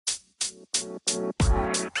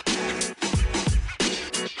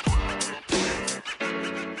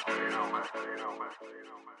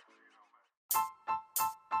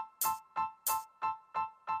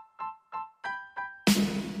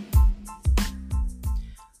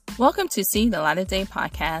Welcome to See the Light of Day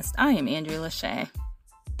podcast. I am Andrea Lachey.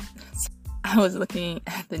 I was looking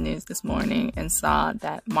at the news this morning and saw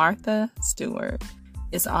that Martha Stewart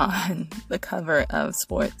is on the cover of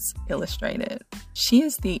Sports Illustrated. She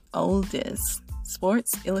is the oldest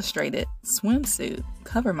Sports Illustrated swimsuit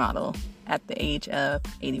cover model at the age of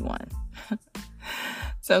 81.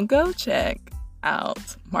 So go check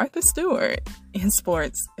out Martha Stewart in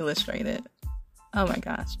Sports Illustrated. Oh my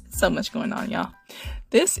gosh, so much going on, y'all.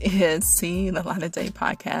 This is See the Light of Day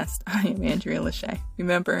podcast. I am Andrea Lachey.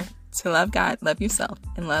 Remember to love God, love yourself,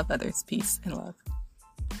 and love others. Peace and love.